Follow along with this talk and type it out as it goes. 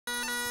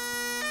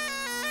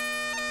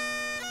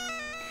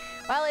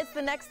Well, it's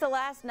the next to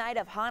last night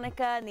of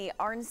Hanukkah in the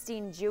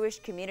Arnstein Jewish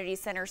Community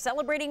Center,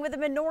 celebrating with a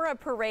Menorah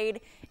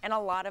parade and a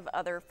lot of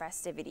other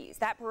festivities.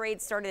 That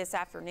parade started this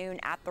afternoon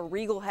at the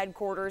Regal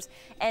headquarters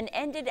and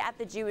ended at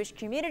the Jewish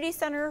Community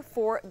Center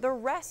for the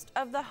rest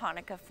of the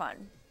Hanukkah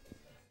fun.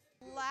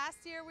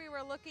 Last year we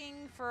were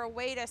looking for a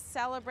way to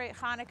celebrate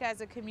Hanukkah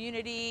as a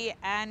community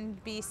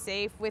and be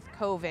safe with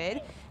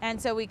COVID.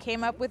 And so we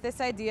came up with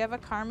this idea of a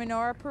car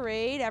menorah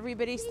parade.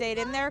 Everybody stayed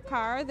in their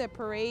car. The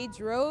parade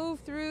drove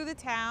through the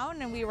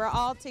town and we were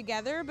all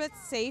together but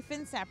safe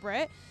and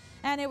separate.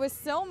 And it was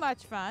so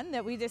much fun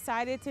that we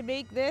decided to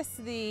make this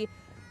the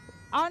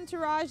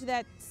entourage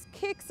that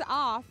kicks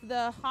off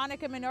the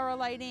Hanukkah menorah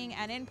lighting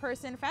and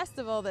in-person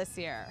festival this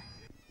year.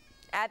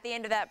 At the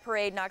end of that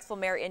parade, Knoxville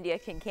Mayor India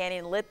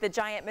Kincannon lit the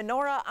giant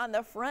menorah on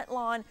the front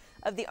lawn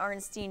of the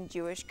Arnstein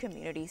Jewish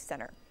Community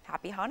Center.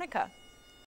 Happy Hanukkah.